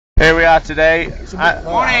Here we are today.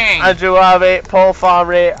 Morning! Andrew Harvey, Paul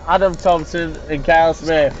Farmery, Adam Thompson and Kyle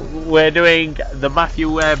Smith. We're doing the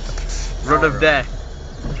Matthew Webb Run of Death.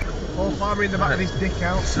 Paul Farmery in the back with his dick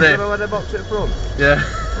out. Smith. You ever box at the front? Yeah.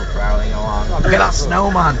 We're prowling along. Get that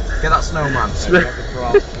snowman! Get that snowman! Smith. We have to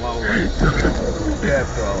crawl slowly. Yeah,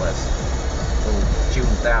 crawl this.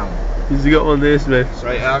 Tune down. He's got one there, Smith.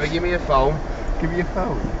 Right, Harvey, give me your phone. Give me your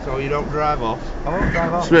phone. So you don't drive off. I won't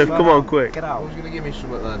drive off. Smith, come on, quick. Get out. Who's going to give me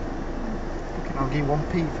something then? I'll give you 1p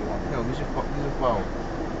if you want. No, there's a phone.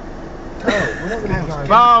 No, we're not going to drive.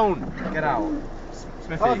 Phone! Get out.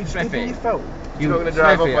 Smithy, Give me your phone. You're not going to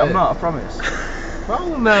drive Smithy, off. I'm not, I promise.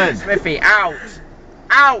 Phone then. Smithy, out!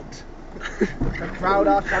 Out! The crowd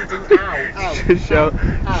are chanting out.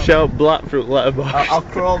 shout Blackfruit letterbox. I'll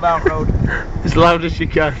crawl down road. As loud as you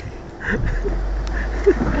can.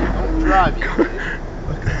 Don't drive, you idiot.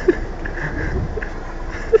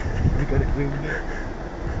 We got it zoomed in.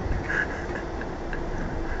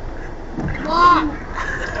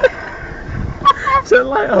 Turn the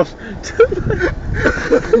light off.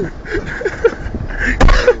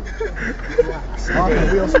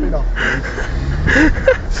 Wheel spin off.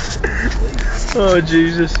 Oh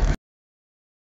Jesus.